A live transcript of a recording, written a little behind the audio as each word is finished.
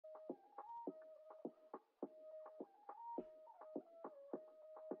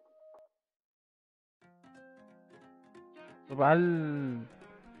طبعا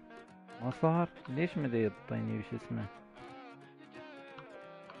ما صار ليش ما يعطيني وش اسمه.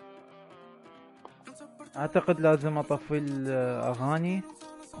 اعتقد لازم اطفي الاغاني.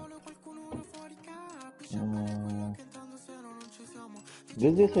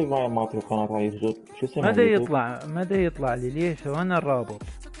 ليش يصير معي ما في قناة على يوتيوب؟ شو اسمه على مدى اليوتيوب؟ يطلع مدى يطلع لي ليش وانا الرابط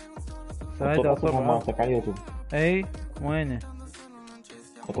سعيد ترفع اصبع. حماسك على اليوتيوب. اي وينه؟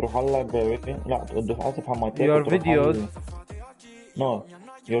 تروح على اللايبرري، لا تدوس على صفحة مالتك your وتروح videos. على نو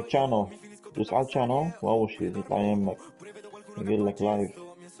يور channel. دوس على channel وأول شي يطلع يمك يقول لك لايف.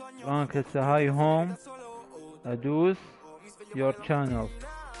 فرانك هسه هاي هوم ادوس your channel.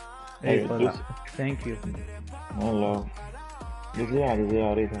 اي أيوة طلع. دوس. ثانك يو. والله زيادة زي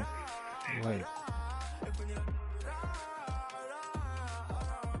أريدها. وي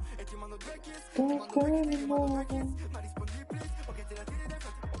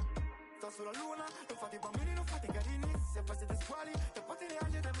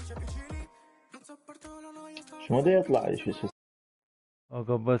شو ما دا يطلع شو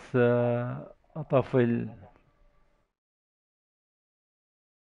اوقف بس اطفي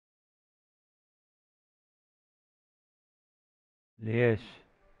ليش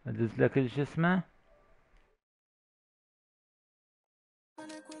ادز لك شو اسمه.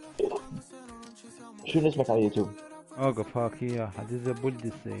 شو اسمك على اليوتيوب؟ اوقف هاك اياه حدز بولد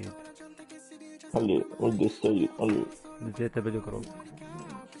السيد. خلي ولد السيد خلي. نزيته بالجروب.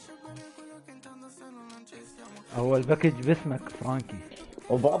 اول باكج باسمك فرانكي.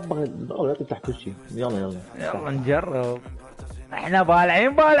 وبأبغى لا تفتح كل شيء. يلا يلا يلا نجرب. احنا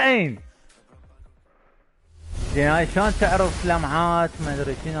بالعين. زين هاي شلون تعرف لمعات ما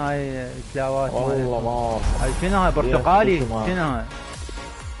ادري شنو هاي كلاوات والله ما أعرف. هاي شنو هاي برتقالي شنو هاي؟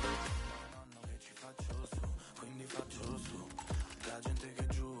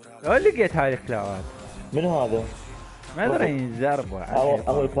 لو لقيت هاي الكلاوات من هذا؟ ما ادري زربوا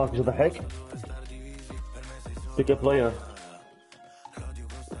أول باكج ضحك. بيك بلاير.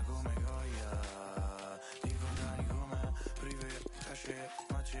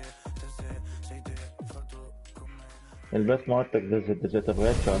 البث مالتك دزيته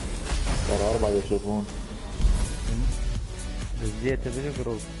بغير شات. ترى 4 يشوفون. دزيته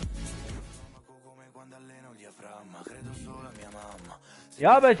بالجروب.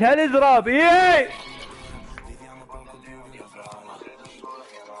 يابا شهل ازراب ايه.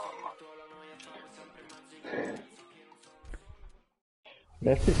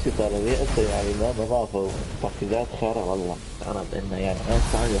 نفس الستارة ذي هسه يعني ما بضافوا باكجات خير والله. انا بانه يعني انا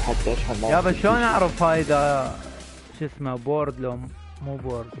ثاني حتى اشحن. يابا شلون اعرف هاي اذا شو اسمه بورد لو مو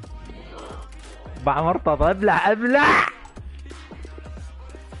بورد. مرتضى ابلع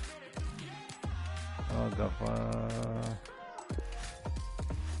اوقف.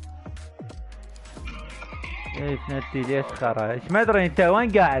 ليش نتي ليش خرا ايش ما ادري انت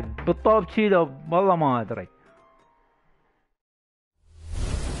وين قاعد بالطوب شيلو والله ما ادري.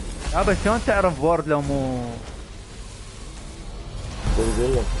 يابا شلون تعرف بورد لو مو.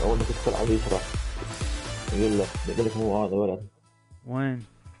 يقول لك اول ما تدخل على اليسرى يقول لك مو هذا ولد. وين؟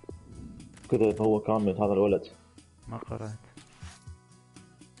 كذا هو كامل هذا الولد. ما قرأت.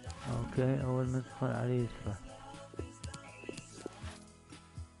 اوكي اول ما تدخل على اليسرى.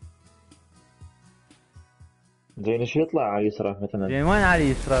 زين ايش يطلع على اليسرى مثلا؟ زين وين على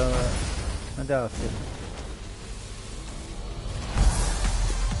اليسرى؟ ما دافع.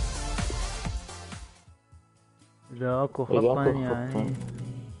 اذا اكو خطا يعني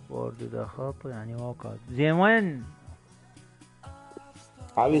بورد اذا خط يعني واقع. زين وين؟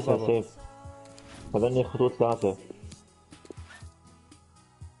 على اليسرى سيف. هذني خطوط 3.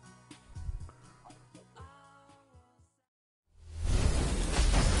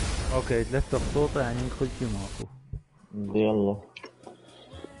 اوكي 3 خطوط يعني كل شيء ماكو. يلا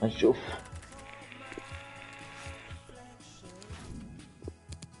نشوف.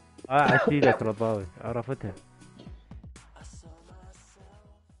 عشيلك رضاوي عرفتها.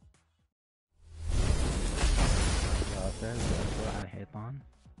 على الحيطان.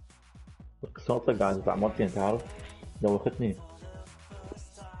 صوتك قاعد يطلع مرتين تعرف؟ دوختني.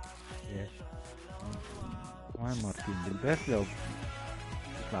 ليش؟ وين ماركين بالبث لو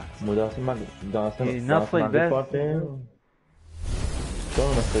يطلع؟ مو داسم نص البث.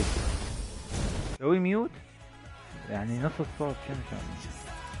 شلون نصي؟ سوي ميوت يعني نص الصوت شنو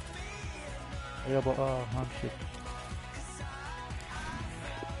يابا هام شيت.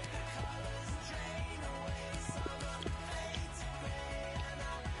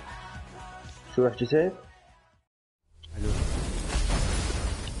 شو احكي سيف؟ الو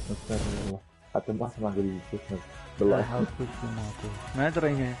استغفر الله حتى ما اسمع شو اسمه بالله حاول كل شيء ماكو. ما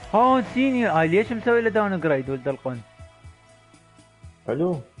ادري هون سينيور ليش مسوي له داون جريد ولد القن.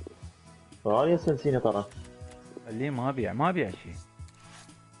 حلو. غالي هسه نسينا ترى. خليه ما ابيع شيء.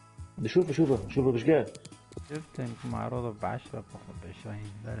 بدي شوفه بشقد. شفته يمكن معروضة ب10 ب20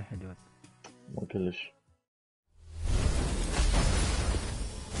 ذا الحدود. مو كلش.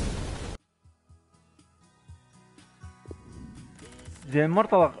 زين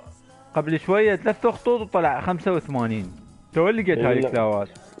مرتضى قبل شوية 3 خطوط وطلع 85. تو لقيت هاي الكلاوات.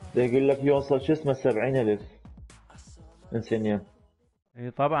 يقول لك يوصل شو اسمه 70,000 انسينيا.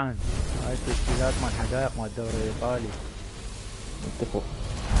 اي طبعا هاي التسجيلات مال حقائق مال الدوري الايطالي. متفق.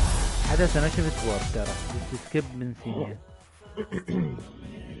 حدث انا شفت وورد ترى سكيب من سينيا.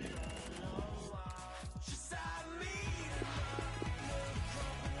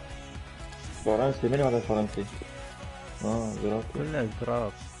 فرنسي، من هذا الفرنسي؟ زرافة. كله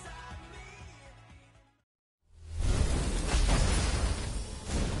ازراق.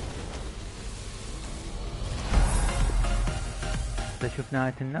 شوف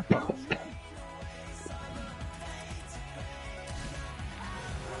نهاية النفق.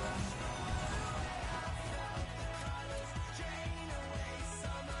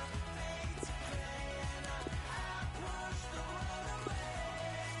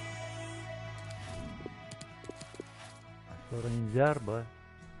 صورين زربة.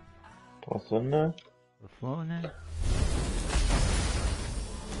 وصلنا.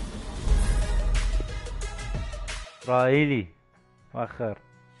 اسرائيلي فخر.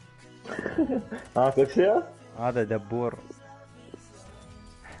 كوكسيا؟ هذا دبور.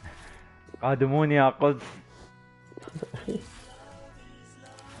 قادموني يا قدس.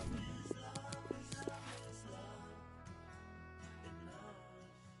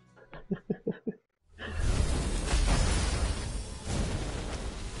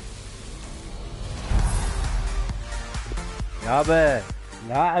 يابا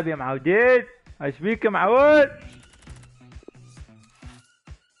لاعب يا معودين، ايش بيك يا معود؟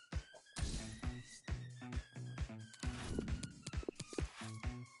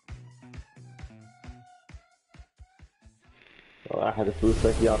 واحد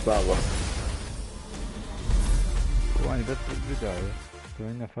فلوسك يا صابر. ثواني بس بالبداية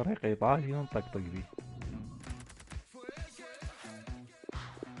سوينا فريق ايطالي ونطقطق بيه.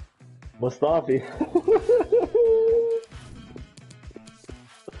 مصطفي.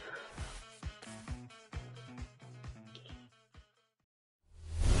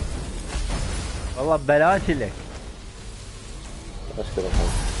 والله ببلاش لك. اشكرك.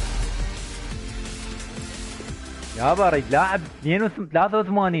 يابا ريد لاعب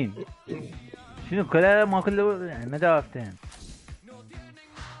 83. شنو كله ما كله يعني مدافتين.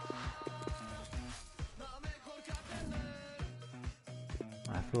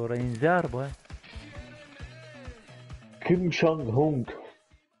 صورين زاربة. كيم شونغ هونغ.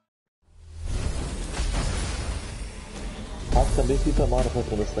 حتى بفيفا ما عرفت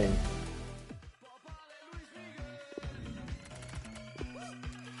فلسطين.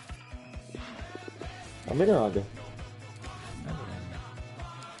 من هذا؟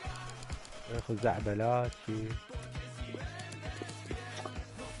 ياخذ زعبلات شي.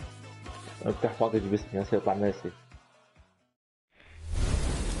 افتح باكج باسمي هسه يطلع ميسي.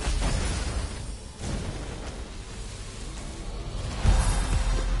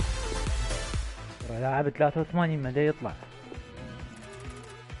 لاعب 83 مدى يطلع.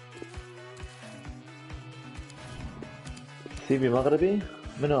 سيبي مغربي؟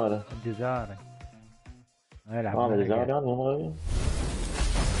 من هذا؟ الجزائري. يلعب هذا الجزائري هذا مغربي؟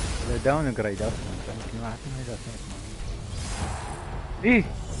 داون جريد اصلا يمكن واحد من هذا. ايه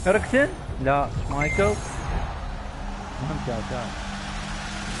اركسن؟ لا مايكل. مهم شاشات.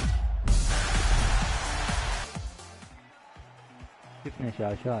 شفنا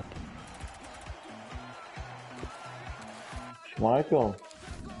شاشات. شمايكل.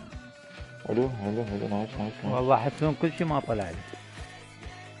 حلو نايس. والله احسهم كل شيء ما طلع لي.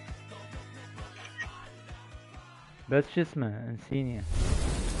 بس شو اسمه انسينيا.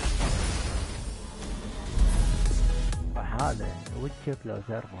 هذا وجهك لو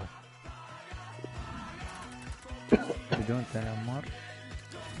سيرفر بدون تنمر.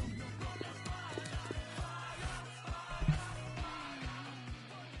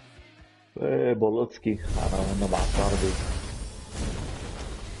 بولوتسكي انا مع الصاربي.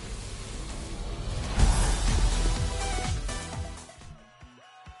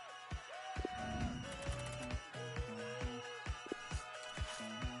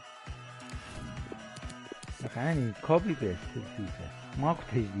 يعني كوبي بيست في الفيفا ماكو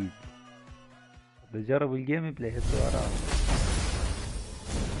تجديد. بجرب الجيم بلاي هسه وراه.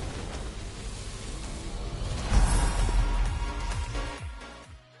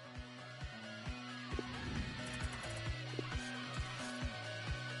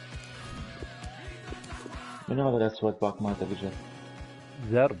 من هذا الاسود باك مالته بجد؟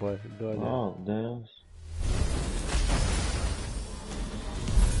 زربة دولة. داس.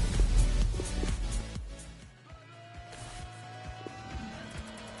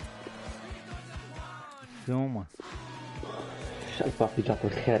 زومة. شو الباكيجات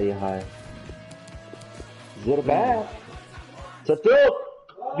الخيرية هاي؟ زربان ستوك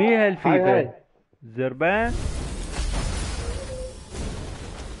بيها هاي الفيفا. زربان.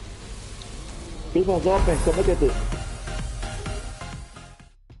 فيفا زوبن كوميتيتيف.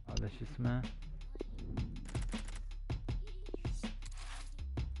 هذا شو اسمه؟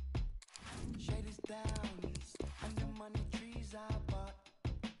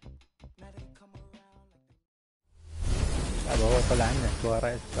 هذا هو طلع عنا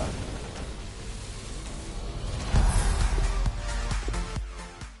سواريز كان.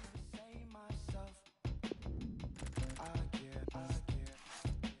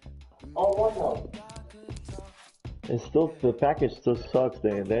 It's still, the package still sucks.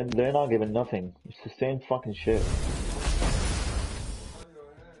 They're not giving nothing. It's the same fucking shit.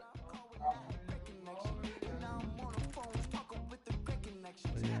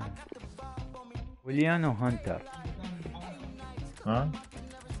 وليانو هانتر. Huh?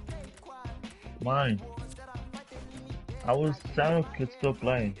 Mine. I was Sam could still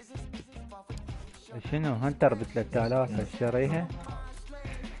playing. شنو هانتر ب 3000 اشتريها؟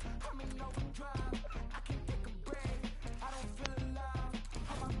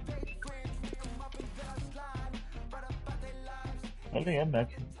 خليه يمك.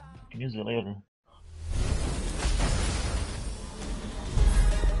 You can use it later.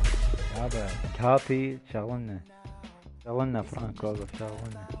 هذا كافي شغلنا فرانك وقف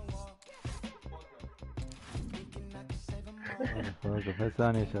شغلنا. وقف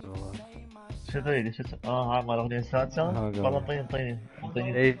ثانية شغلات. شو تريد؟ هاي مال الاغنية السادسة؟ والله انطيني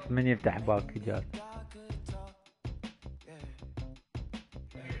سيف من يفتح باكجات.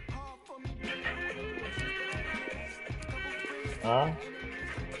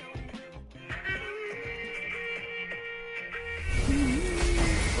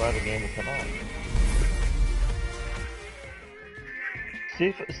 Try the game وخلاص.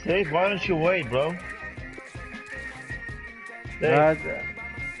 Steve, why don't you wait, bro? هذا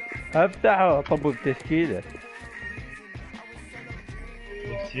افتحه واطب بتشكيله.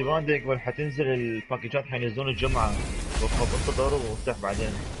 ستيفان ديك حتنزل الباكجات حينزلون الجمعة. انتظر وافتح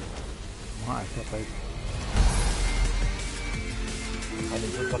بعدين. ما اعتقد.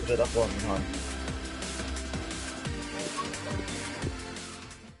 حينزل تقدير اقوى من هاي.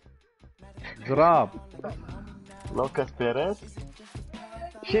 زراب. لوكاس بيريز.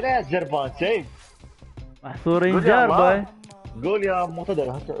 شنو يا زربان سيف؟ محصورين جربة. قول يا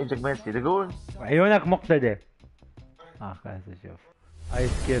مقتدر هسه اجك ميسي تقول. عيونك مقتدر. خلاص اشوف. هاي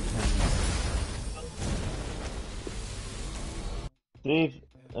سكيب.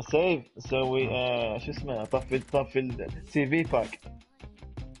 سيف سوي شو اسمه طفي السي في باك.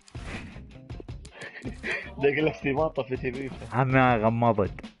 بدي اقول لك ستيفان طفي تي في. عمي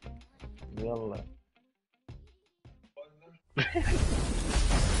غمضت. يلا.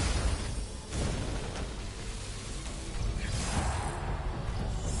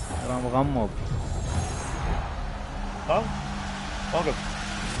 ترى مغمض. وقف.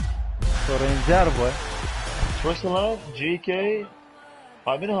 صورين جربة. شو اسمه؟ جي كي.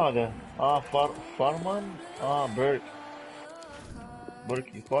 منو هذا؟ فارمان.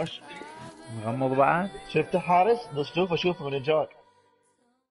 بيرك يخش. مغمض بعد. شفته حارس؟ اشوفه من الجاك.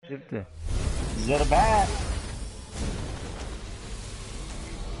 شفته. زربان.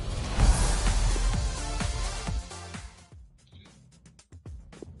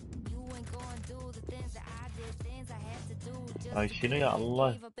 هاي شنو يا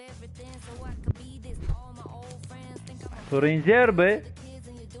الله؟ صورين جربة.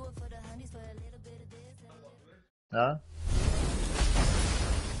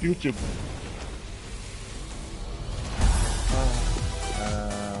 يوتيوب.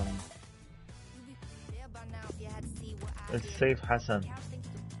 It's Safe Hassan.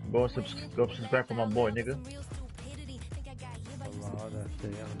 Go subscribe for my boy, nigga. والله هذا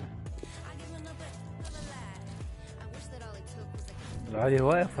السيارة. هذه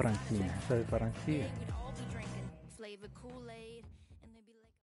هواية فرنسية. حسابي فرنسية.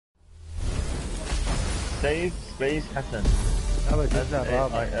 Save space Hassan. هذا الجزء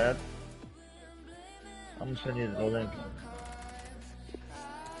الرابع. I'm sending you the link.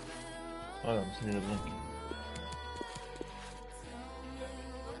 I'm sending you the link.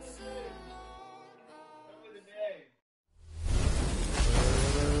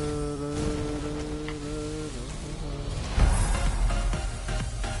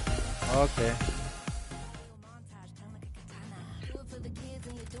 اوكي.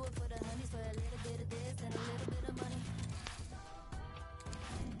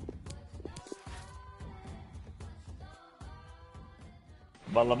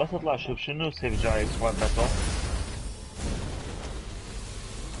 والله بس اطلع شوف شنو سيف جاي سكواد باتل.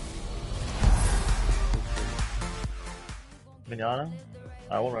 من انا؟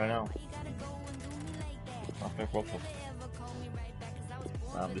 I will right now. Okay, cool.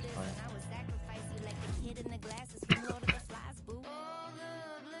 I'm just playing.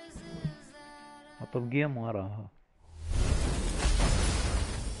 اطب جيم وراها.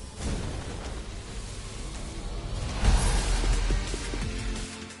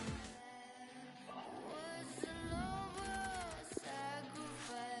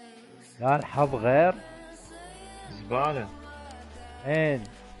 لا الحظ غير. زبالة. اين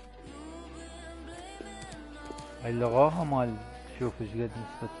هاي لغاها مال شوف ايش قد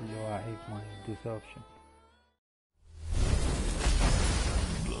نسبة الجواعيك مال دوس اوبشن.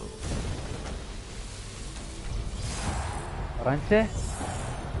 فرنسا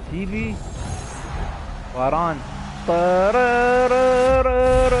تيبي واران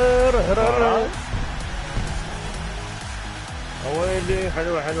ويلي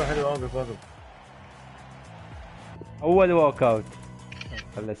حلوة حلوة حلوة. اوقف اوقف. اول واك اوت.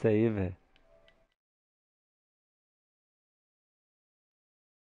 خل اسيبها.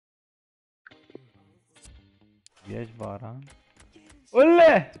 جيش باران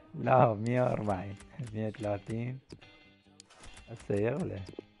ولا لا 140 130 هسه يغلى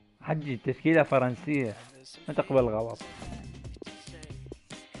حجي. تشكيلة فرنسية ما تقبل غلط.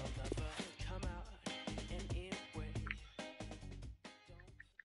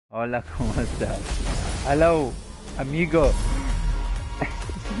 اقول لكم هسه هلو اميجو.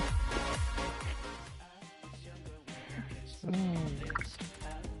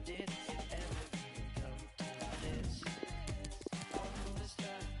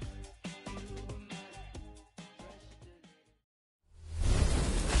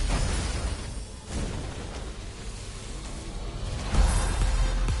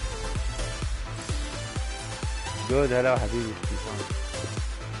 جود هلا حبيبي ستيفان.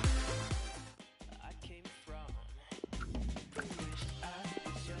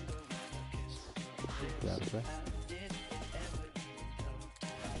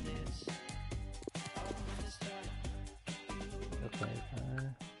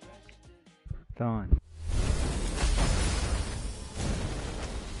 ثاني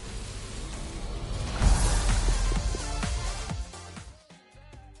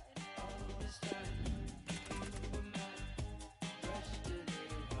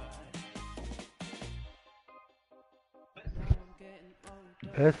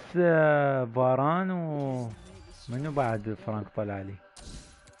بس باران ومنو بعد فرانك طلع لي؟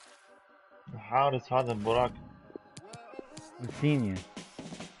 الحارس هذا براك. انسينيا.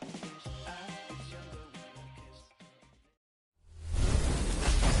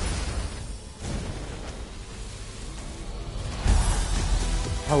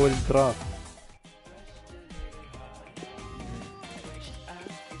 حول دراف.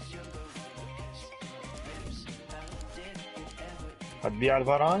 هتبيع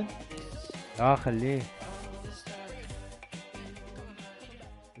الفاران؟ لا خليه.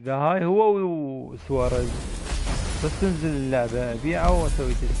 اذا هاي هو وسواريز بس تنزل اللعبة ابيعه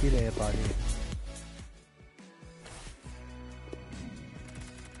واسوي تشكيلة ايطالية.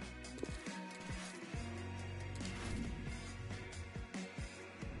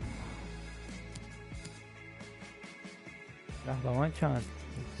 لحظة وين كانت؟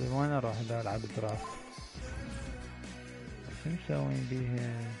 وين اروح اذا العب درافت؟ شو مسوين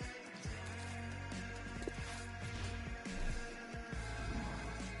بيها؟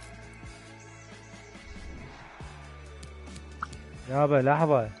 يابا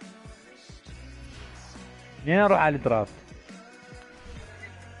لحظة منين اروح على الدرافت؟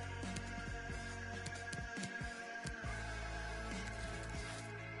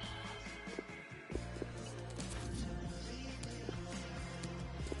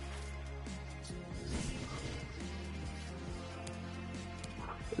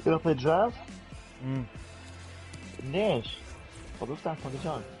 يعطي درافت؟ ليش؟ فضلت عن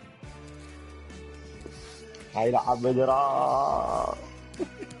فضيجان. هاي لعب بدرا.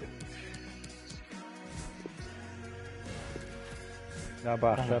 لا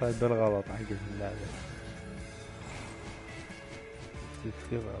باخترت بالغلط حق اللعبة.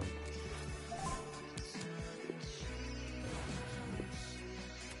 سكيب اوت.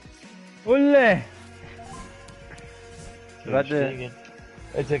 ولا بعد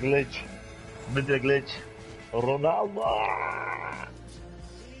It's a glitch. بدي glitch. رونالدو.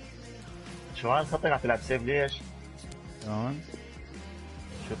 شو هاي خطك عم تلعب سيف ليش؟ شلون؟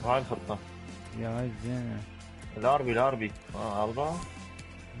 شوف هاي الفرقة. يا هاي زينة. الاربي أربعة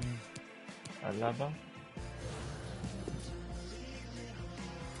اللعبة.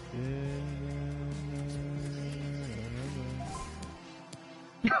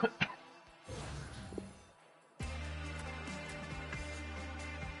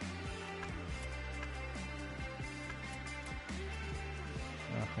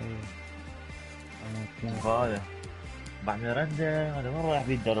 يا أخي هذا بعد رنده هذا وين رايح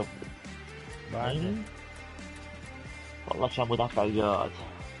بيتدرب؟ بعد والله كان مدافع الجاد.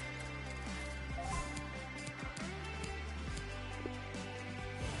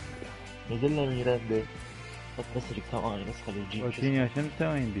 نزل لي رنده بس ثواني بس خليه يجيب. روتينيا شنو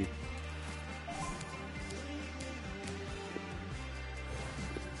مسوين بيه؟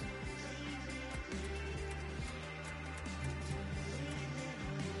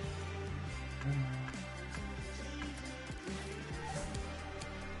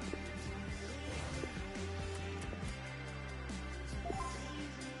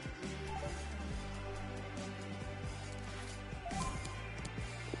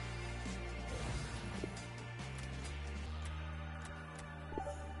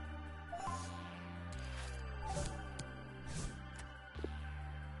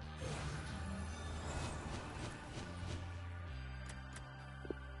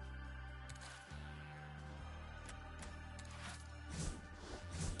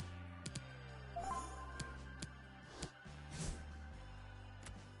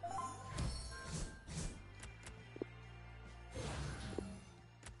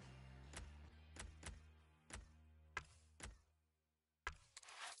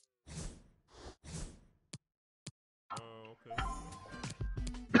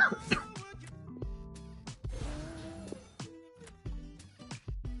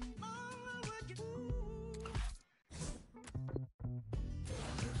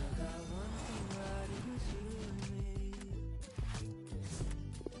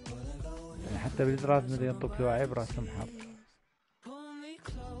 يعني حتى بالدراز مدري ينطق له عبرة سمحر.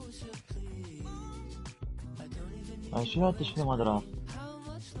 شنو هالتشفي ما ادري.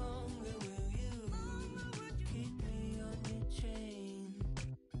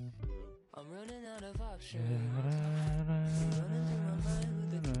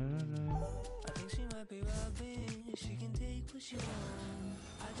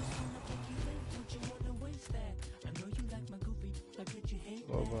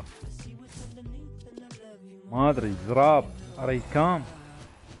 ما ادري زراب اريد كام.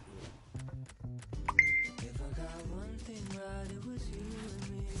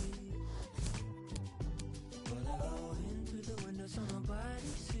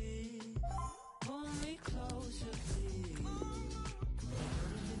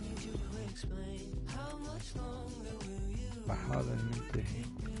 هذا المنتهي.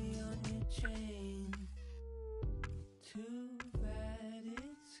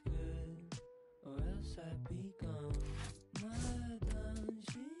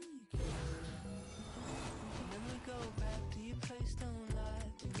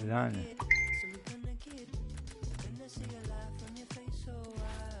 لعنة.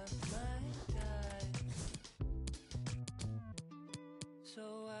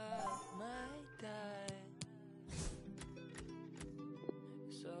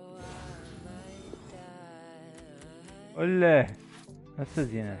 ولا هسه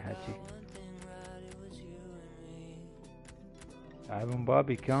زين الحكي. لاعب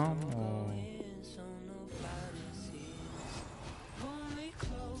مبابي كام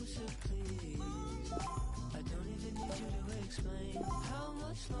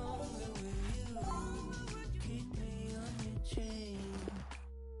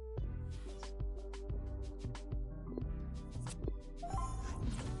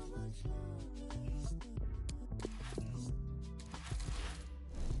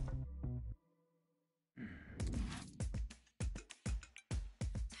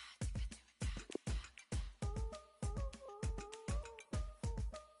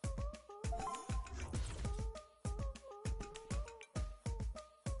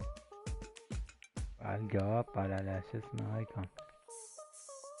القواط طالع على شو اسمه هاي كان.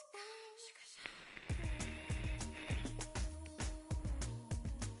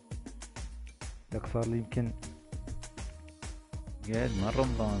 لك صار لي يمكن قاعد من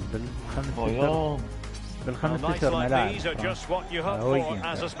رمضان بالخمس ملاعب.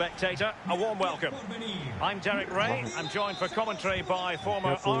 I'm Derek Ray. I'm joined for commentary by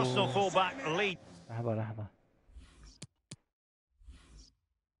former Arsenal fullback Lee. لحظة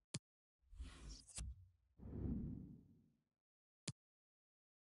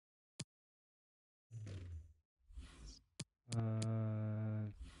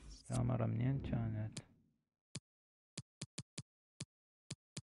كاميرا منين كانت؟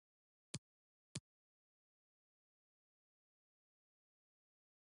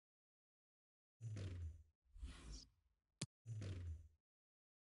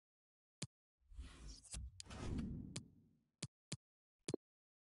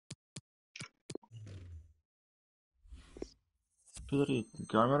 في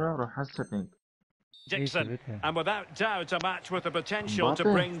الكاميرا راح السيتنج. Dixon, and without doubt a match with the potential to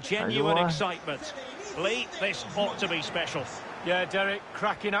bring genuine excitement. Lee, this ought to be special. Yeah, Derek,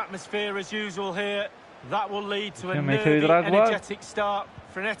 cracking atmosphere as usual here. That will lead to a nervy, energetic start,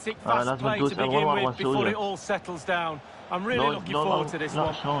 frenetic, fast play to begin with before it all settles down. I'm really looking forward to this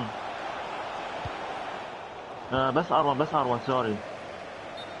one. بس أروان sorry.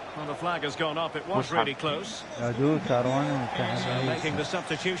 Well, the flag has gone up. It was really close. Making the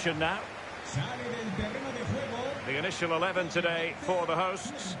substitution now. The initial 11 today for the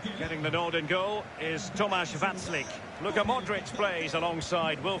hosts. Getting the nod in goal is Tomasz Waclik. Luka Modric plays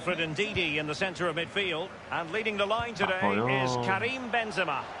alongside Wilfred Ndidi in the centre of midfield. And leading the line today is Karim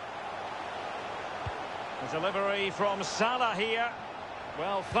Benzema. The delivery from Salah here.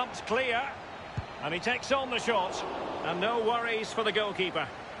 Well thumped clear. And he takes on the shot. And no worries for the goalkeeper.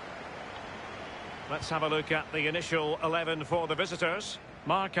 Let's have a look at the initial 11 for the visitors.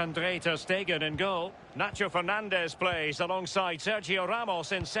 Marc-Andre ter Stegen in goal. Nacho Fernandez plays alongside Sergio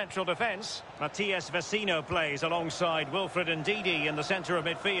Ramos in central defence. Matias Vecino plays alongside Wilfred Ndidi in the centre of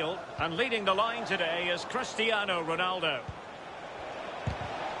midfield. And leading the line today is Cristiano Ronaldo.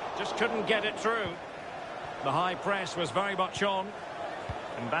 Just couldn't get it through. The high press was very much on.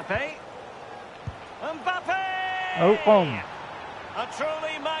 Mbappe. Mbappe! A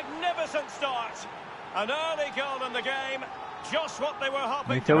truly magnificent start. An early goal in the game. Just what they were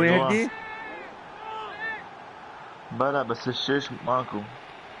hoping for. بلا بس الشيش ماكو.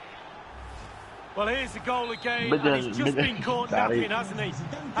 Well, here's the goal again, and he's just been caught napping, hasn't he?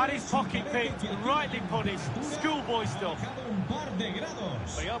 Had his pocket picked, rightly punished, schoolboy stuff.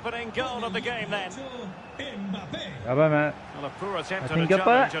 The opening goal of the game then. Well, a poor attempt at a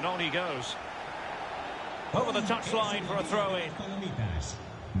challenge, and on he goes. Over the touchline for a throw-in.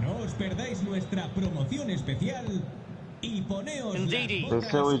 No os perdáis nuestra promoción especial y poneos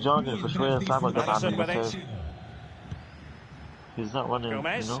بيسوي جوجن شوية صعبة قطعة. He's not running,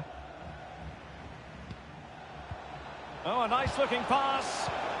 Gomez. you know. Oh, a nice-looking pass.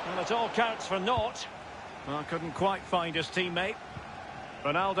 And it all counts for naught. Well, couldn't quite find his teammate.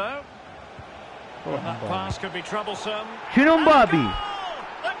 Ronaldo. And that pass could be troublesome. شنو مبابي؟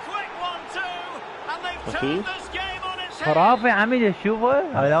 The quick one too, and they've turned this game on its head. خرافي عميد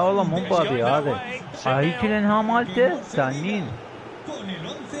تشوفه؟ لا والله مو مبابي هذا. هيك الانهاء مالته ثانيين.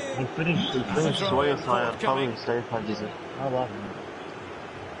 الفينش شوية صاير قوي سيف هالجزء. ما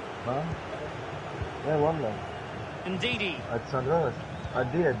لا والله. Ndidi. It's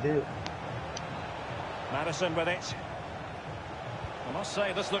أدي. Madison with it. I must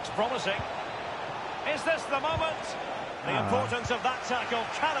say this looks promising. Is this the moment? The importance of that tackle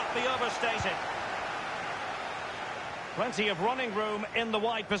cannot be overstated. Plenty of running room in the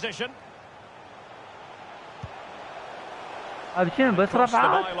wide position. Across the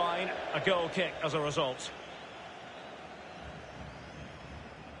byline, a goal kick as a result.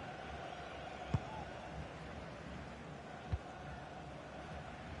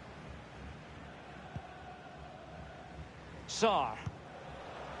 Sarr.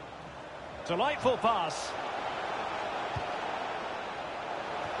 Delightful pass.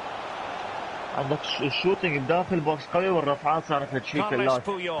 عندك الشوتينج بداخل البوكس قوي والرفعات صارت لتشيك اللات.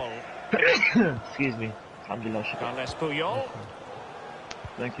 Excuse me. الحمد لله شكرا. Carles Puyol.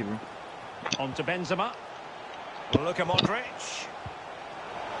 Thank you, bro. On to Benzema. Luka Modric.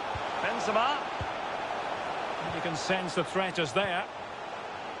 Benzema. You can sense the threat is there.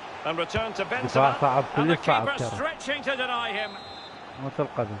 And return to Benzema. And the keeper stretching to deny him. مثل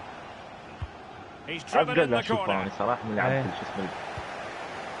القدم. He's driven in the corner. صراحة من لعب كل شيء.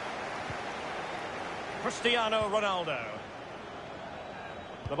 Cristiano Ronaldo.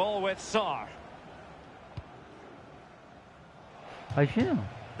 The ball with Sarr.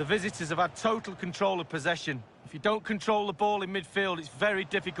 The visitors have had total control of possession. If you don't control the ball in midfield, it's very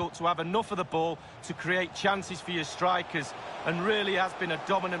difficult to have enough of the ball to create chances for your strikers, and really has been a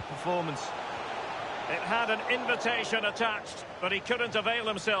dominant performance. It had an invitation attached, but he couldn't avail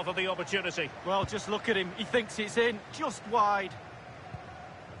himself of the opportunity. Well, just look at him. He thinks it's in, just wide.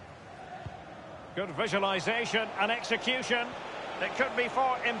 Good visualisation and execution. It could be for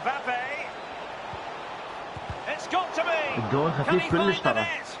Mbappe. It's got to be. الجول خفيف كلش ترى.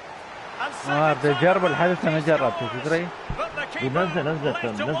 بجرب الحدث انا جربته تدري. But the نزل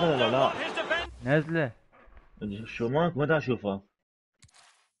ولا لا؟ نزله. شو متى اشوفها؟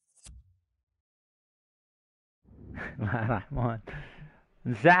 مع رحمن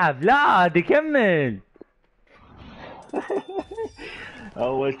انسحب. لا بدي كمل.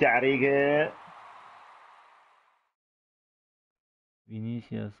 اول تعريقه.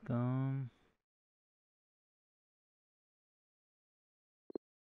 فينيسيوس كام.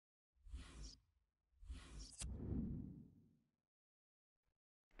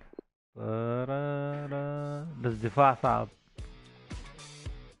 بس دفاع صعب.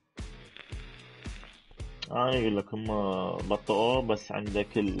 انا اقول لك هم بطئوا، بس عندك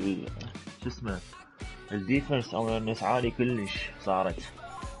شو اسمه الديفنس او الناس عالي كلش صارت.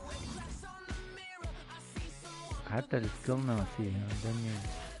 حتى السكيل ناسيها دنيا.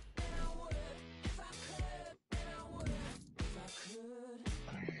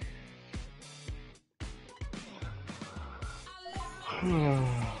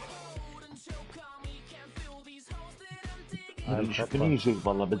 شوفني يشوف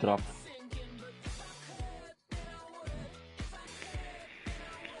والله بدراب.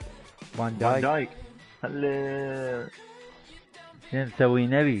 فان دايك هلا شو نسوي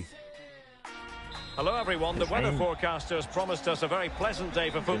نبي؟ Hello everyone, the weather forecasters promised us a very pleasant day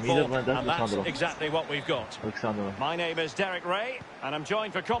for football, and that's exactly what we've got. My name is Derek Ray, and I'm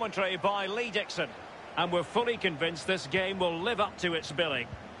joined for commentary by Lee Dixon. And we're fully convinced this game will live up to its billing.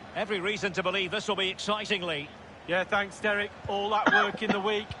 Every reason to believe this will be exciting, Lee. Yeah, thanks, Derek. All that work in the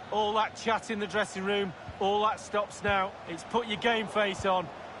week, all that chat in the dressing room, all that stops now. It's put your game face on,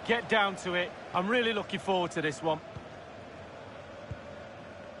 get down to it. I'm really looking forward to this one.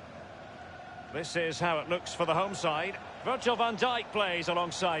 This is how it looks for the home side. Virgil van Dijk plays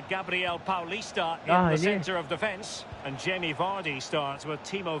alongside Gabriel Paulista in the centre of defence. And Jamie Vardy starts with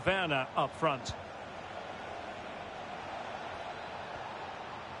Timo Werner up front.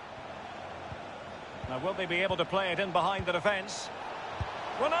 Now, will they be able to play it in behind the defence?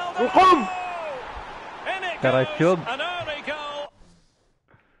 Ronaldo! In it goes! An early goal!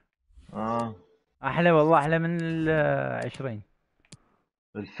 أحلى والله، أحلى من 20.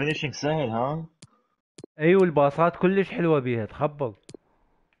 الفينيشنج سهل ها. ايوه الباصات كلش حلوه بيها، تخبل.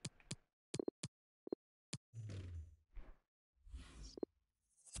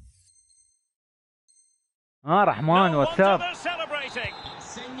 رحمن واتساب.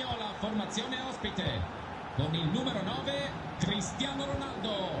 Segna la formazione ospite con il numero 9 Cristiano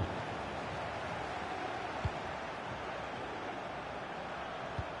Ronaldo.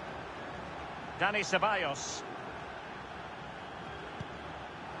 Dani Ceballos.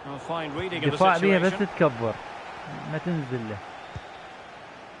 Fine reading of the دفاع بيها بس situation. تكبر ما تنزل له.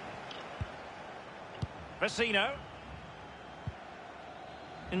 Vecino.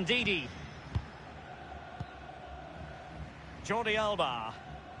 Ndidi. Jordi Alba.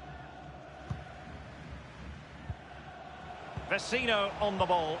 Vecino on the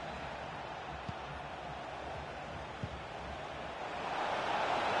ball.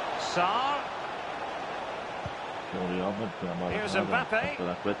 Sarr. Here's Mbappe.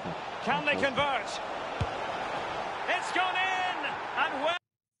 Can they convert? It's gone in. And well.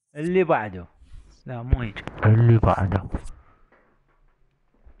 اللي بعده. لا مو هيك. اللي بعده.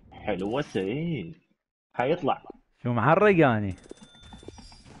 حلوة سيف. حيطلع. شو محرق يعني.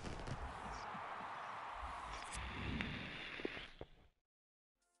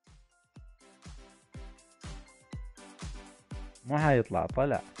 مو حيطلع،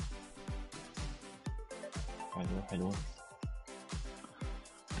 طلع. حلوة.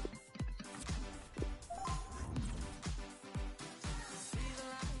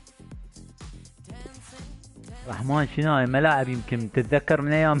 رحمن شنو هاي ملاعب يمكن تتذكر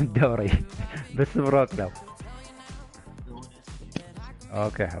من ايام الدوري بس بروكلاو.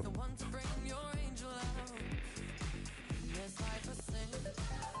 اوكي حب.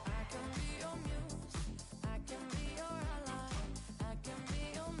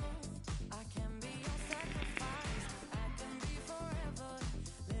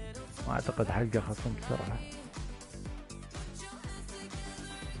 ما اعتقد حلقة خصم بسرعة.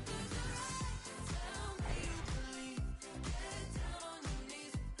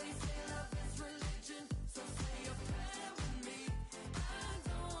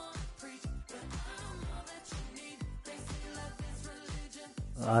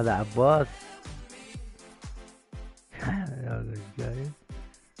 هذا عباس.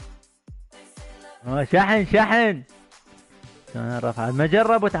 شحن كان رفع. ما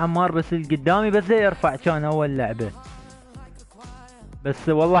جربت عمار بس القدامي بس يرفع كان اول لعبة. بس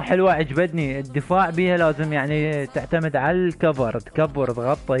والله حلوة عجبتني. الدفاع بيها لازم يعني تعتمد على الكفر، تكبر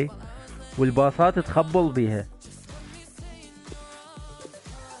تغطي والباصات تخبل بيها.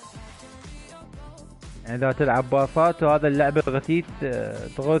 يعني اذا تلعب باصات وهذا اللعب الغثيث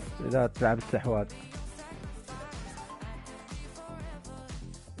تغث اذا تلعب استحواذ.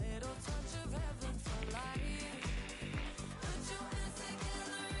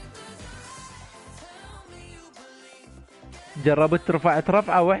 جربت رفعت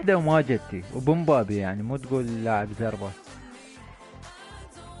رفعة واحدة وما جتي وبمبابي، يعني مو تقول لاعب زربة.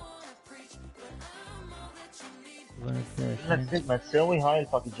 ما تسوي هاي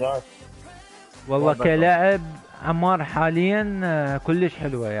الباكجات والله كلاعب عمار حاليا كلش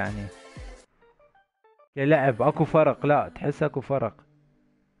حلوة يعني كلاعب، اكو فرق، لا تحس اكو فرق،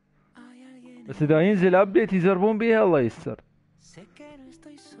 بس اذا ينزل ابديت يزربون بيها الله يستر.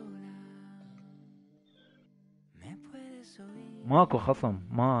 ماكو خصم،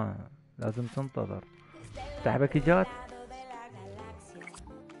 ما لازم تنتظر. افتح باكجات.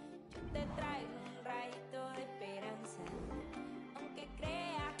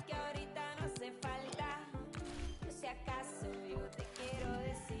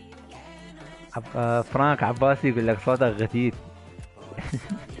 فرانك عباسي يقول لك صوتك غثيث.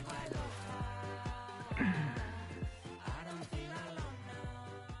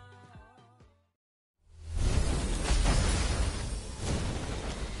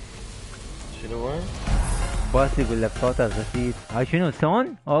 شنو وين؟ عباسي يقول لك صوتك غثيث. هاي شنو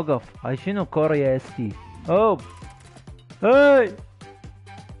سون؟ اوقف، هاي شنو كوريا اس تي؟ اوب هاي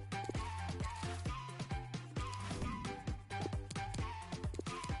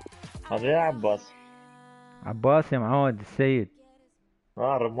هذا يا عباس. عباس يا معود السيد.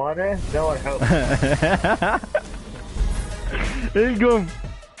 رمانة دوا الحب. القم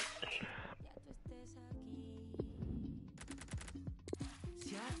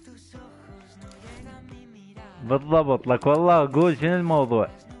بالضبط لك والله. قول شنو الموضوع؟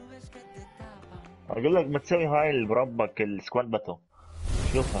 اقول لك ما تسوي هاي بربك السكواد باتل،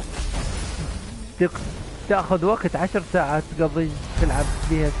 شوفها تاخذ وقت 10 ساعات تقضي تلعب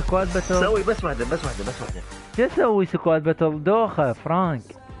بيها سكواد باتل. سوي بس واحدة. شو اسوي سكواد باتل؟ دوخة فرانك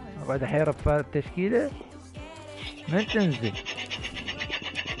اقعد احيرب في التشكيلة من تنزل.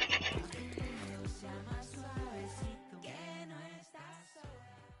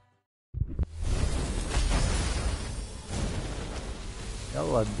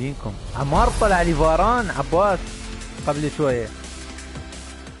 يلا ادينكم. عمار طلع لي فاران عباس قبل شوية.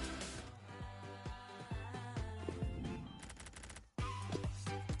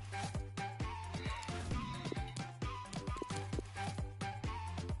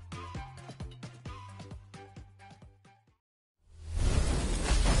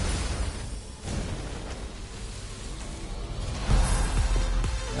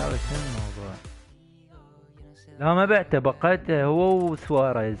 هذا شنو الموضوع؟ لا ما بعته، بقيته هو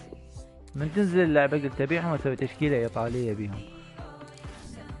وسواريز. من تنزل اللعبة قلت ابيعهم واسوي تشكيلة ايطالية بيهم.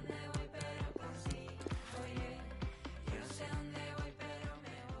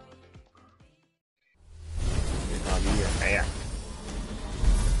 ايطالية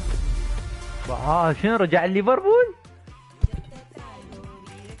شنو رجع ليفربول؟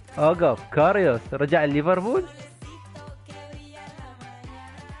 اوقف كاريوس رجع ليفربول؟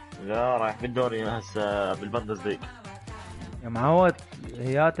 لا رايح بالدوري هسه بالبندسليغ يا معود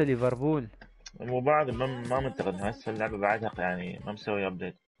هياته ليفربول. وبعد ما منتقد هسه اللعبة بعدها يعني ما مسوي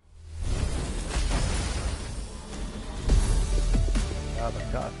ابديت. هذا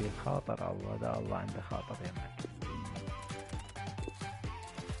كافي خاطر الله، ده الله عنده خاطر يا معود.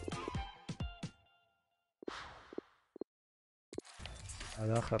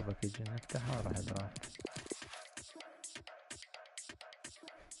 هذا اخر باكيج نفتحه وراح درافت.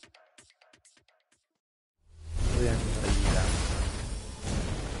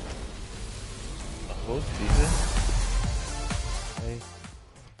 اخوك فيفا اي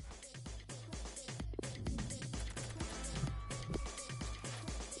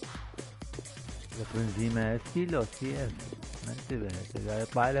لك بنزيما اس تي لو سي اف، ما انتبهت اذا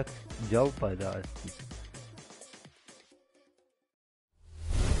يطلع لك جلطة اذا اس تي.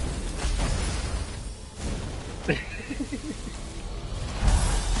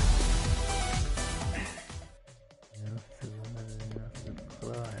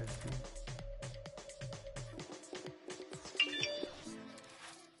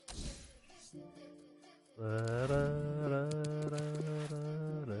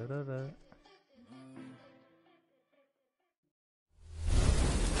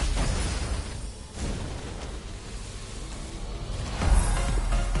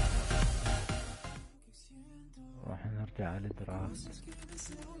 راح نرجع على الدرافت.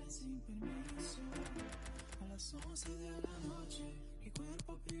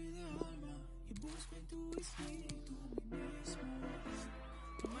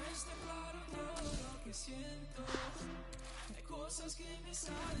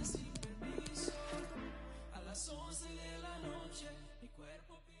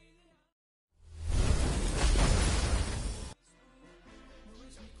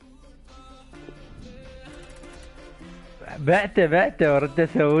 بعته ورد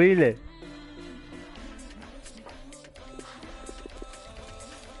اسوي له.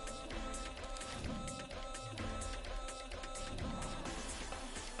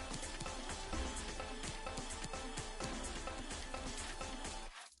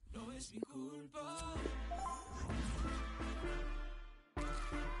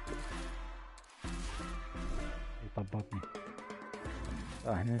 طبطني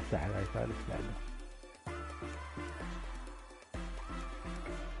راح ننسحب على ثالث لعبة.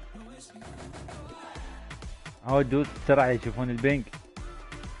 اهو دوس بسرعة يشوفون البنك.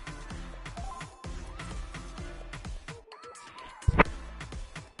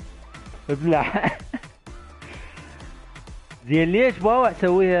 ابلع. زين ليش باوع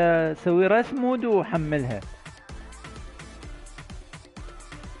سويها، سوي رسم مود وحملها.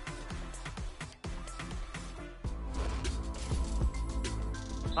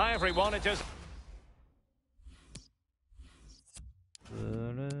 Hi everyone, it just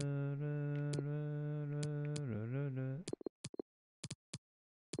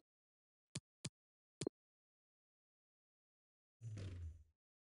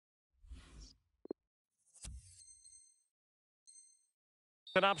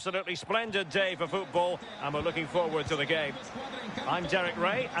an absolutely splendid day for football, and we're looking forward to the game. I'm Derek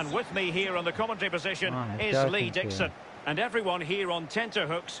Ray, and with me here on the commentary position is Lee Dixon. And everyone here on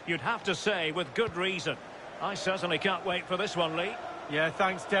tenterhooks, you'd have to say, with good reason. I certainly can't wait for this one, Lee. Yeah,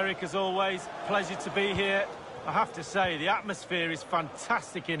 thanks, Derek, as always. Pleasure to be here. I have to say, the atmosphere is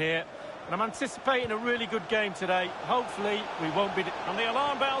fantastic in here, and I'm anticipating a really good game today. Hopefully, we won't be... And the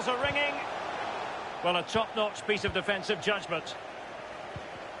alarm bells are ringing. Well, a top-notch piece of defensive judgment.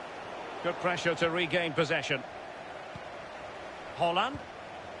 Good pressure to regain possession. Holland.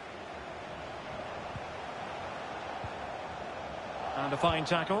 And a fine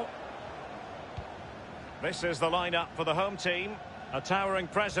tackle. This is the lineup for the home team. A towering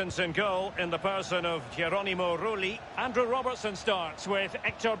presence in goal in the person of Geronimo Rulli. Andrew Robertson starts with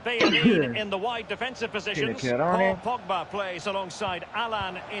Hector Bellerin in the wide defensive positions. Paul Pogba plays alongside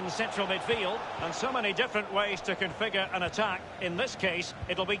Alan in central midfield. And so many different ways to configure an attack. In this case,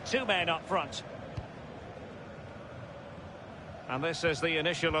 it'll be two men up front. And this is the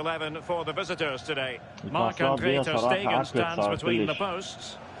initial 11 for the visitors today. Marc-André ter Stegen stands between the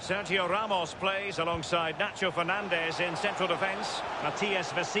posts. Sergio Ramos plays alongside Nacho Fernandez in central defence. Matias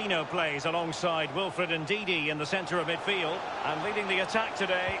Vecino plays alongside Wilfred Ndidi in the centre of midfield. And leading the attack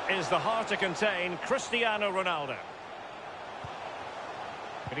today is the hard to contain Cristiano Ronaldo.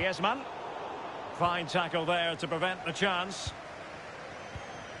 Griezmann. Fine tackle there to prevent the chance.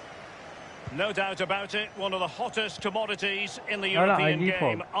 No doubt about it, one of the hottest commodities in the European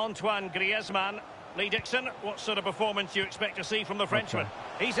game. Antoine Griezmann. Lee Dixon, what sort of performance do you expect to see from the Frenchman?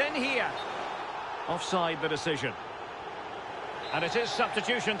 He's in here. Offside the decision. And it is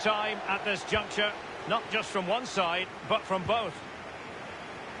substitution time at this juncture, not just from one side, but from both.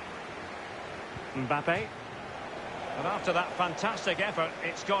 Mbappe. And after that fantastic effort,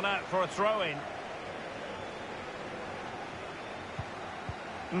 it's gone out for a throw-in.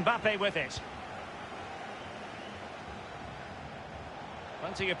 Mbappe with it.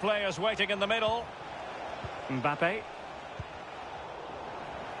 Plenty of players waiting in the middle. Mbappe.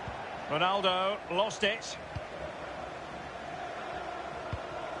 Ronaldo lost it.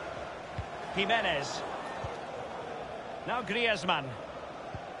 Jimenez. Now Griezmann.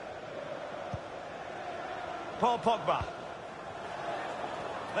 Paul Pogba.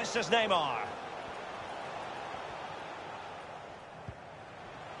 This is Neymar.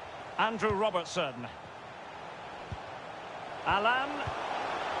 Andrew Robertson. Alan.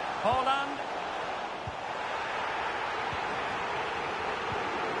 Holland.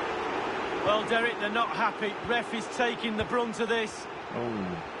 Well, Derek, they're not happy. Ref is taking the brunt of this.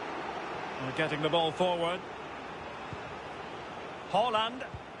 We're getting the ball forward. Holland.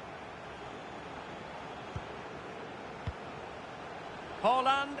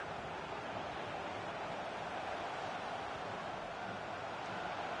 Holland.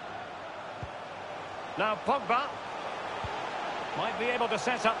 Now Pogba might be able to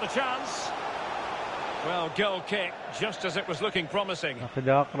set up the chance. Well, goal kick, just as it was looking promising.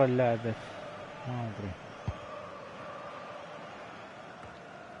 اقرا اللاعب بس ما ادري.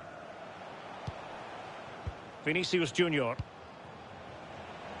 Vinicius Junior.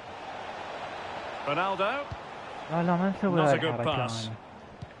 Ronaldo. لا ما نسوي Not a هاي good الحركة pass.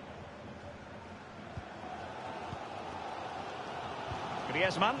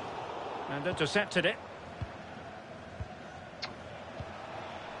 Griezmann, and intercepted it.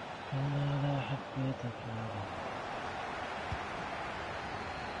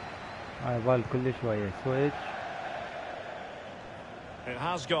 يبال كل شوية switch. It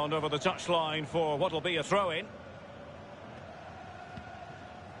has gone over the touchline for what will be a throw-in.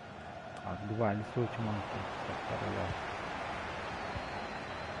 عقدوا على السويتش مالته استغفر الله.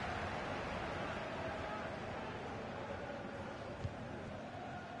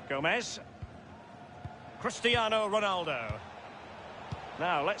 Gomez. Cristiano Ronaldo.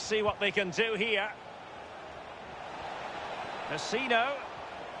 Now let's see what they can do here. Vecino.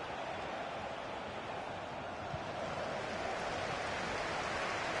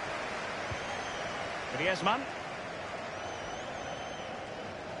 Griezmann.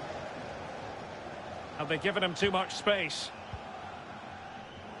 Have they given him too much space?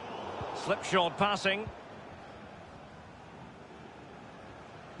 Slipshod passing.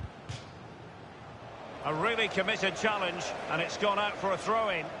 A really committed challenge, and it's gone out for a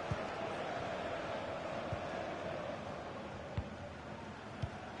throw-in.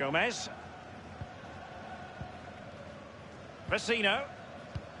 Gomez. Vecino.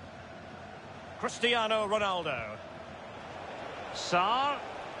 Cristiano Ronaldo. Sarr.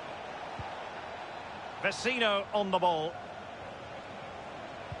 Vecino on the ball.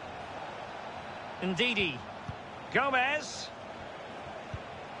 Ndidi. Gomez.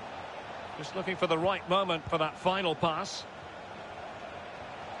 Just looking for the right moment for that final pass.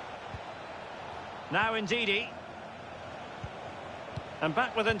 Now Ndidi. And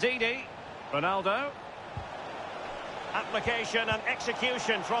back with Ndidi. Ronaldo. Application and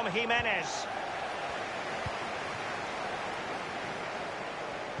execution from Jimenez.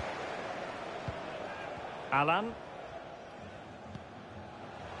 Alan.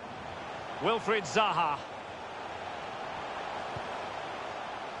 Wilfried Zaha.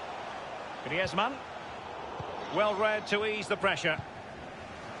 Griezmann. Well read to ease the pressure.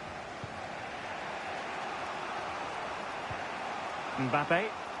 Mbappe.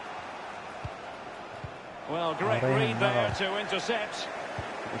 Well, great read there to intercept.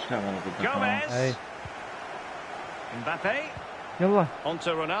 Gomez. Mbappe. يلا.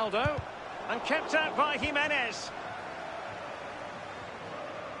 Onto Ronaldo. And kept out by Jimenez.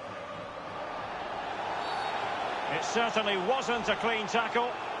 It certainly wasn't a clean tackle.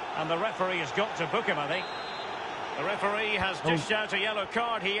 And the referee has got to book him, I think. The referee has dished out a yellow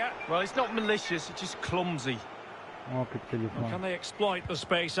card here. Well, it's not malicious, it's just clumsy. Can they exploit the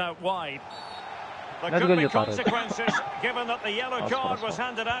space out wide? There could be consequences, given that the yellow card was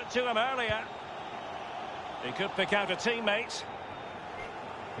handed out to him earlier. He could pick out a teammate.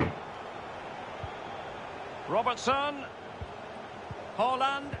 Robertson.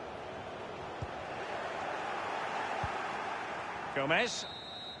 Haaland. Gomez.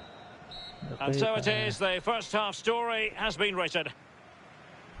 And so it is, the first half story has been written.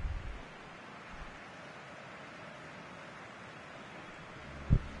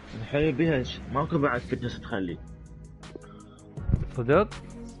 الحلو بيها ماكو بعد فتنس تخلي. صدق؟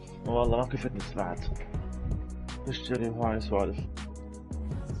 والله ماكو فتنس بعد. تشتري هواي سوالف.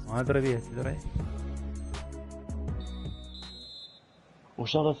 ما ادري بيها تدري.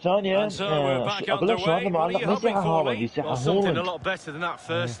 والشغله الثانيه اغلب شغله معلق مساحه هذا يسحه something a lot better than that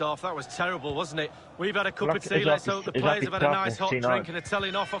first half. That was terrible, wasn't it? We've had a cup of tea. Let's hope the players have had a nice hot drink and are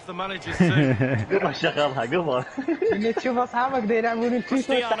telling off the managers too. قبل شغلها قبل. انك تشوف اصحابك دا يلعبون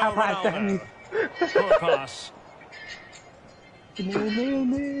الفيفا وتسحب على التحميل.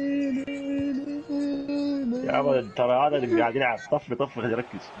 يا عمل ترى هذا اللي قاعد يلعب طفي خليه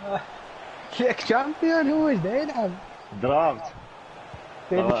يركز. ليك شامبيون هو ايش دا يلعب؟ درافت.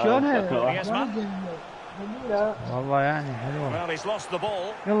 شلونها؟ والله يعني حلوه.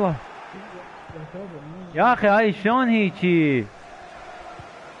 يلا يا اخي هاي شلون هيجي؟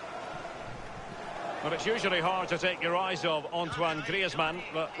 Well, it's usually hard to take your eyes off Antoine Griezmann,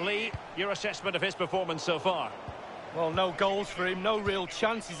 but Lee, your assessment of his performance so far? Well, no goals for him, no real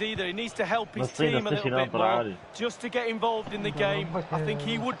chances either. He needs to help his team a little bit more just to get involved in the game. I think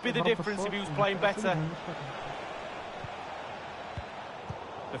he would be the difference if he was playing better.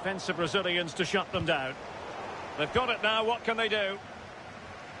 Defensive Brazilians to shut them down. They've got it now, what can they do?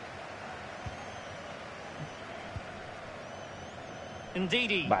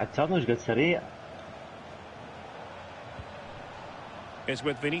 Ndidi. بعد صدمة قد سريع. Is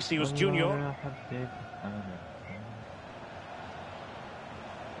with Vinicius Junior.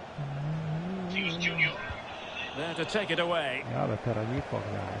 There to take it away.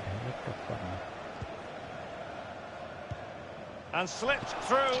 And slipped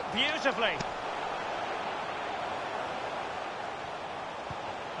through beautifully.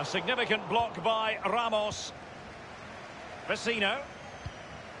 A significant block by Ramos. Vecino.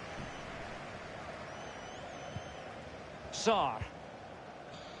 Sarr.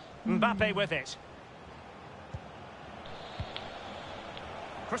 Mbappe with it.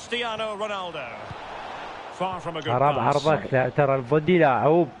 Cristiano Ronaldo. Far from a good خراب pass. عرضك. لا ترى البودي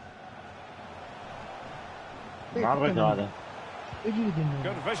لاعوب. معرق هذا.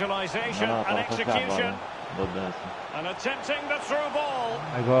 Good visualization and execution. And attempting the through ball.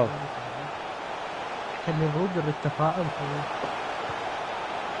 أقول. خلي الرجل التفاؤل.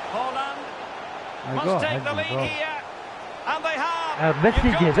 Holland must take the lead here. And they have. بس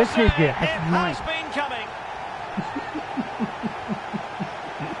يجي بس يجي It حسب ماي. has been coming.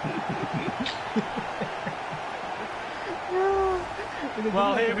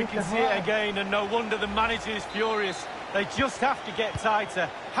 Well, here we can see it again, and no wonder the manager is furious. They just have to get tighter,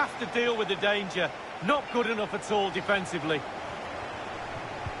 have to deal with the danger. Not good enough at all defensively.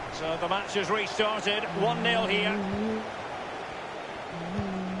 So the match has restarted. 1-0 here.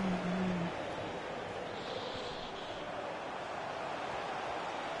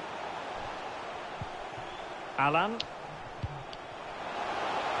 Alan.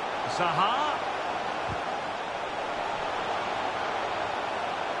 Zaha.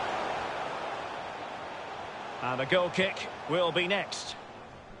 And a goal kick will be next.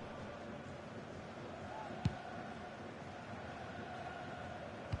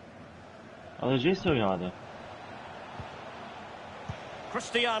 هذا ايش يسوي هذا؟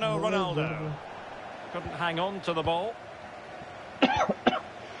 Cristiano Ronaldo couldn't hang on to the ball.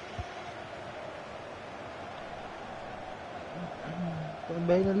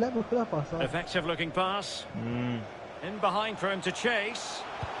 Effective looking pass. In behind for him to chase.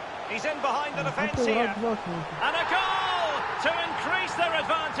 He's in behind the defence here. And a goal to increase their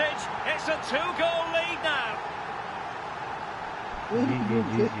advantage. It's a 2-goal lead now.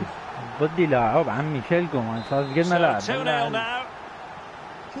 بدي لاعب عمي شيلكم صار قلنا لاعب. 2-0 now.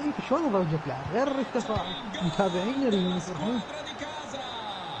 كيف شلون ضوجة لاعب غير التفاؤل متابعين اللي يفرحون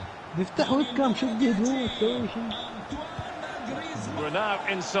بيفتح ويب كام شوف هدوء تسوي شيء. We're now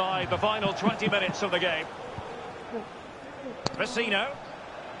inside the final 20 minutes of the game. Vecino.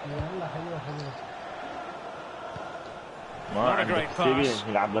 ما عندك تبي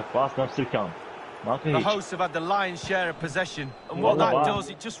يلعب لك باص نفس الكام. The hosts have had the lion's share of possession, and what that does,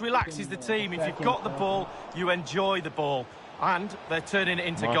 it just relaxes the team. If you've got the ball, you enjoy the ball, and they're turning it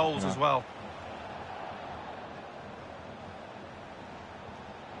into goals as well.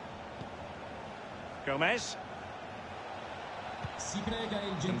 Gomez. Si prega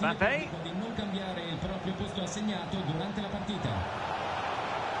il gentile pubblico di non cambiare il proprio posto assegnato durante la partita.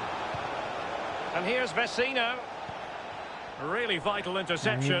 And here's Vecino. Really vital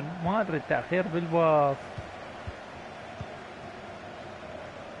interception. ما ادري التأخير بالباص.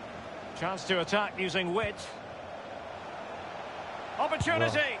 Chance to attack using width.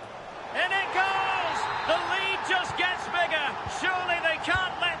 Opportunity. In it goes. The lead just gets bigger. Surely they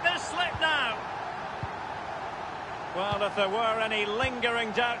can't let this slip now. Well, if there were any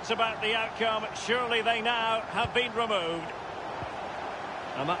lingering doubts about the outcome, surely they now have been removed.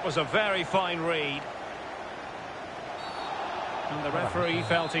 And that was a very fine read. And the referee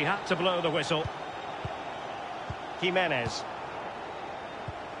felt he had to blow the whistle. Jimenez.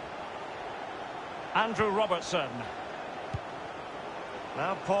 Andrew Robertson.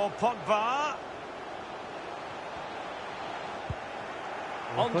 Now Paul Pogba.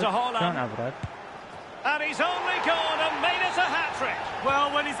 On to Holland. And he's only gone and made it a hat-trick.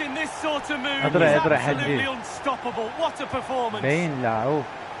 Well, when he's in this sort of mood, he's absolutely unstoppable. What a performance. باين لاعوب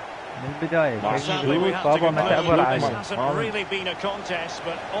من البداية. Sadly, we have to conclude this hasn't really been a contest,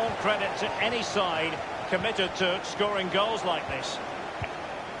 but all credit to any side committed to scoring goals like this.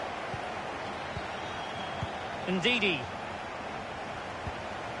 Ndidi.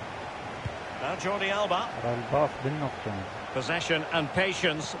 Now Jordi Alba. Possession and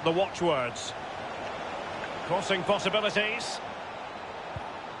patience, the watchwords. Crossing possibilities.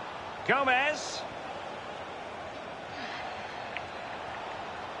 Gomez.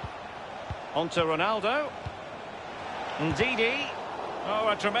 On to Ronaldo. Ndidi. Oh,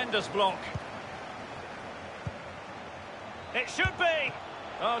 a tremendous block. It should be.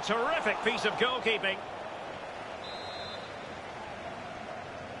 Oh, terrific piece of goalkeeping.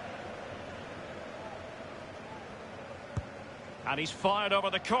 And he's fired over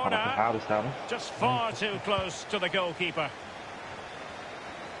the corner. Just far too close to the goalkeeper.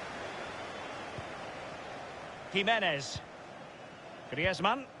 Jimenez.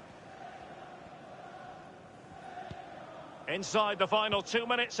 Griezmann. Inside the final 2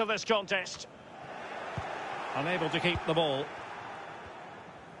 minutes of this contest. Unable to keep the ball.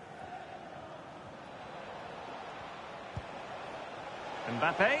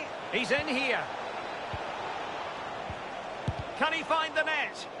 Mbappe, he's in here. Can he find the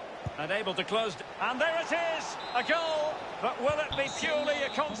net? And able to close. And there it is, a goal. But will it be purely a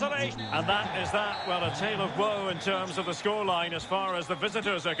consolation? And that is that. Well, a tale of woe in terms of the scoreline as far as the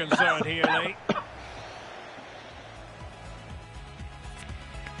visitors are concerned here, Lee.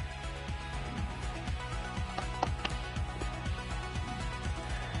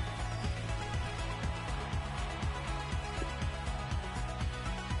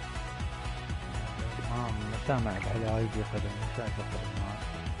 سامعك على ايدي قدم مسافة معك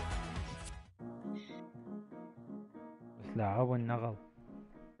بس لعبوا النغل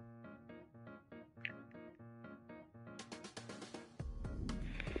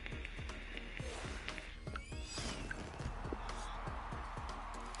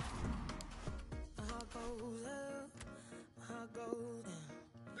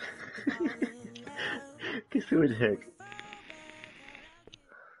كيف وجهك؟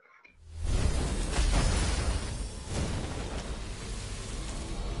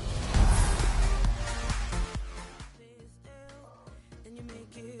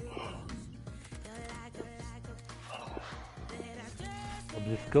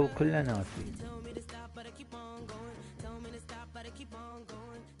 السكيل كله ناسي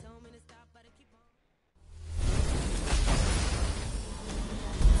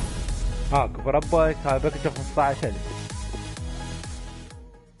كبر ربك هاي بكتب 15,000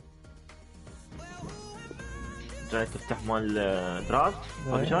 جاي تفتح مال درافت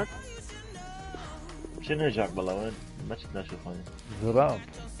مشان شنو جاك بالله وين ما شفنا اشوف هذا زراب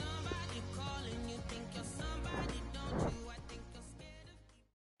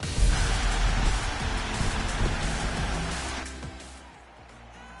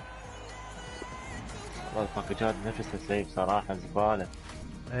الباكجات نفس السيف صراحة زبالة.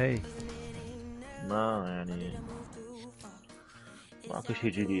 اي ما يعني ماكو شي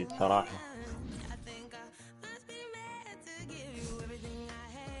جديد صراحة.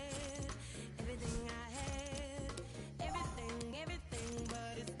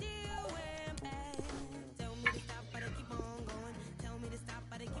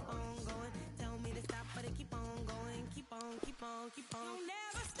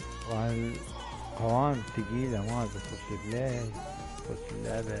 والقوائم ثقيلة ما بخش بلاي بخش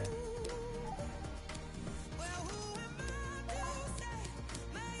اللعبة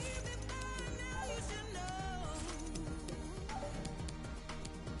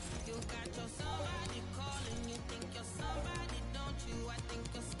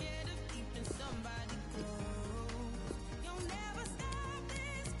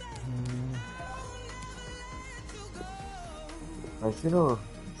شنو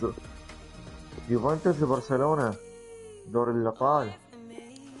يوفنتوس وبرشلونة دور الابطال.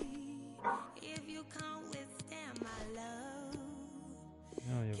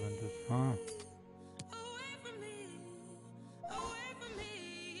 يوفنتوس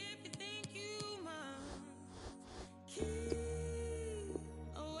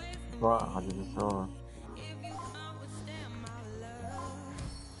واحد يسوى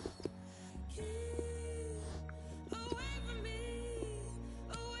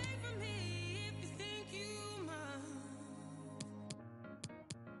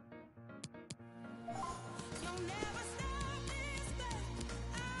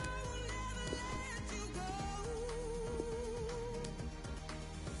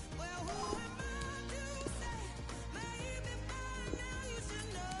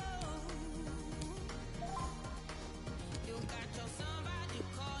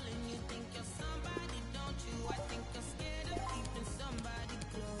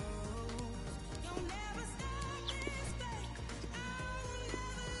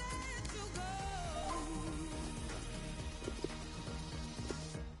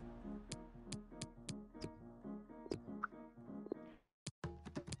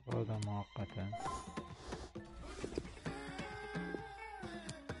هذا مؤقتا.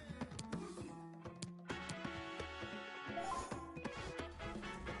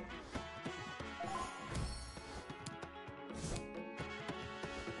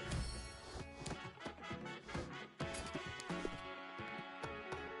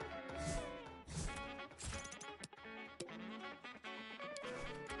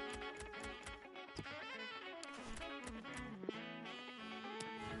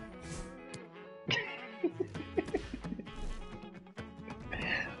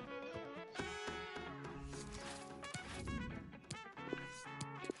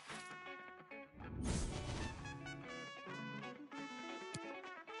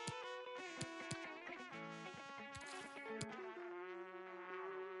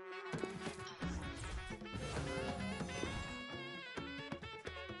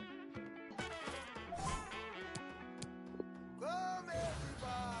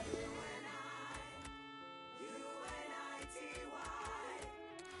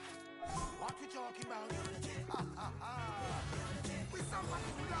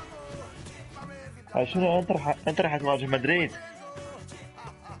 شنو انت راح تواجه مدريد؟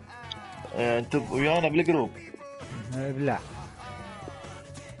 انتم ويانا بالجروب؟ لا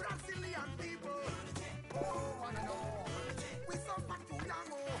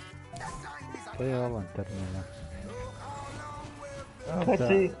طيب والله انترنا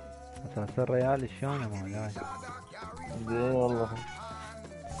اساس الريال شلونه مولاي؟ زين والله.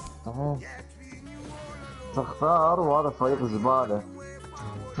 تختار وهذا فريق زباله.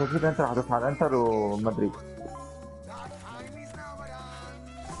 اكيد انت راح تسمع الانتر ومدريد.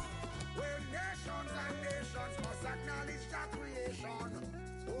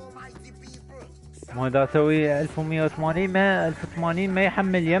 ما اذا اسوي 1180 ما 1080 ما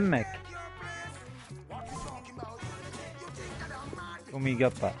يحمل يمك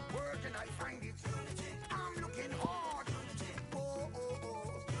يقطع.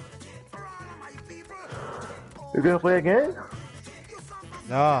 يقول طريق ايه؟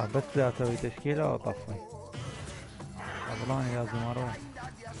 لا بس اسوي تشكيله واطفي. عضلاني لازم اروح.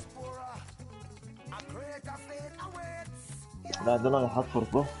 لا دلاني حط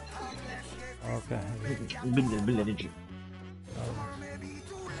فرصه. اوكي بالله نجي.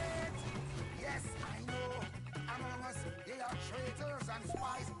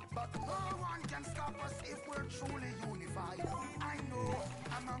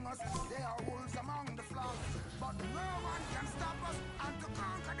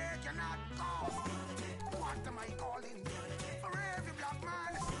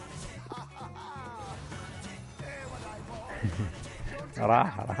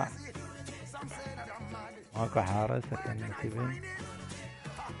 راح ماكو حارس كان تبين.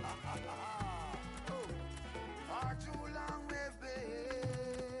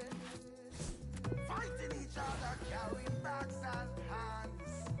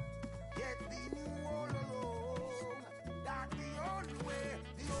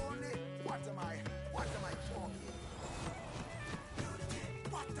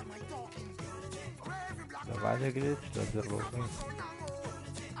 بعد جليتش تجربين.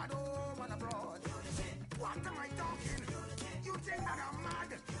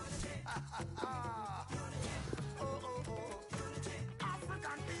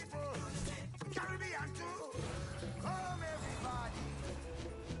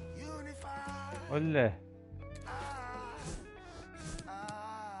 ولا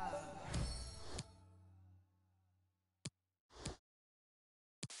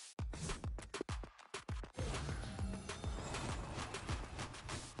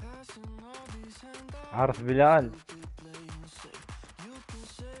عارف بلال؟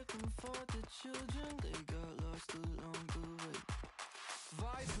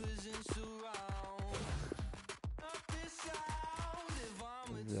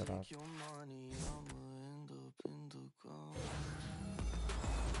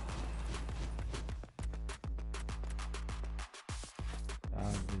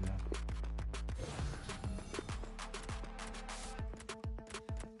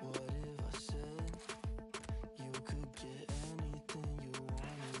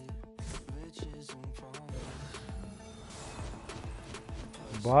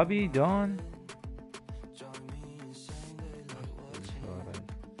 بابي دون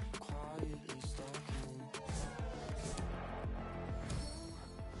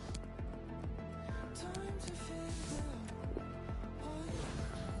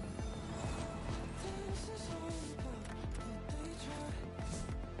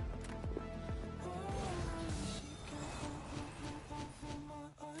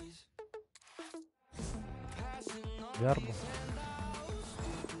جربه.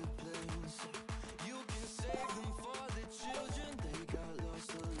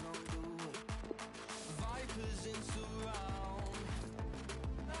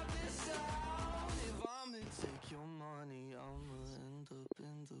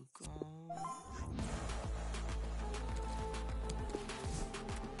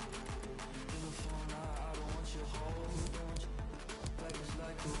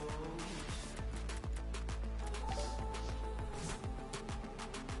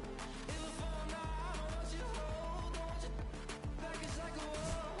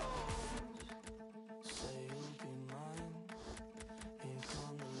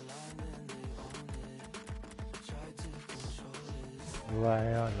 والله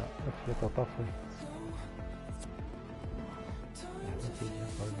يا عيال اثبت طفل.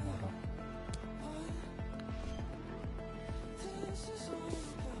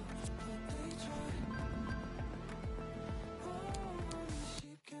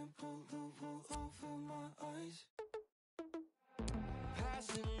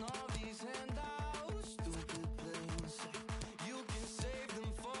 Passing all these handouts.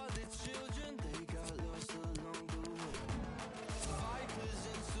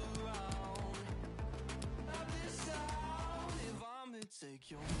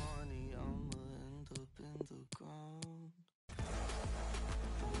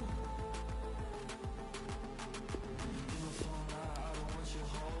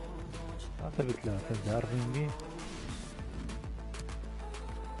 تبي 3 تعرفين بيه.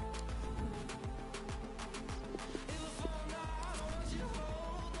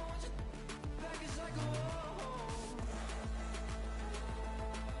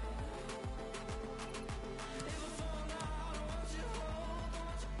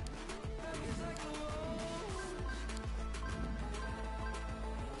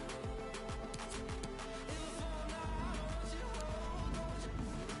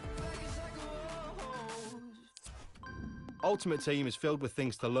 Ultimate Team is filled with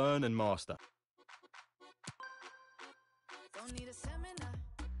things to learn and master. Don't need a seminar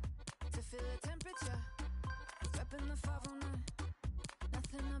to feel the temperature. Repping the 509.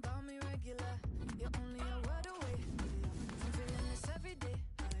 Nothing about me regular. You're only a word away from feeling this every day.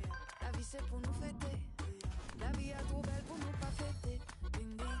 La vie c'est pour nous fêter. La vie est trop belle pour nous pas fêter.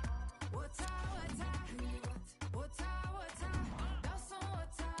 Ding ding. Wata wata. Wata wata. Dans son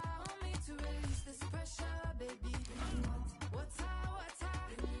wata on me to release this pressure, baby. Wata wata.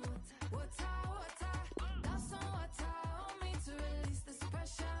 Wata wata. Dans son wata on me to release this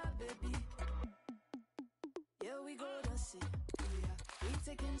pressure, baby. Yeah, we go to see. We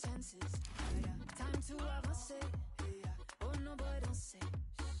taking chances. Time to avancer. Oh no, boy, don't say.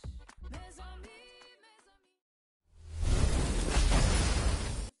 Mes amis, mes amis.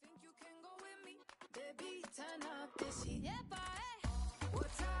 Think you can go with me? Baby, turn up this heat. Yeah, boy.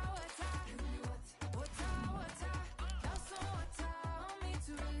 Wata wata. Wata wata. Now so wata on me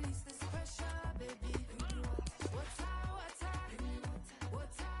to release this pressure, baby. Wata wata.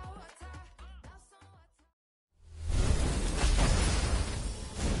 Wata wata. Now so wata.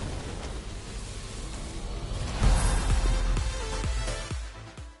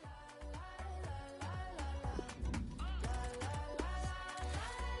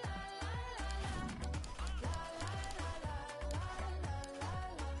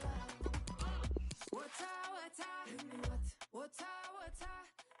 Wata wata. Wata wata.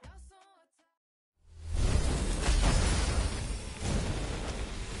 Now so wata.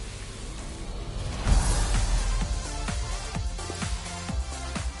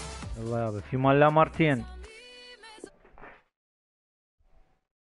 يلا يابا في مال لا مرتين.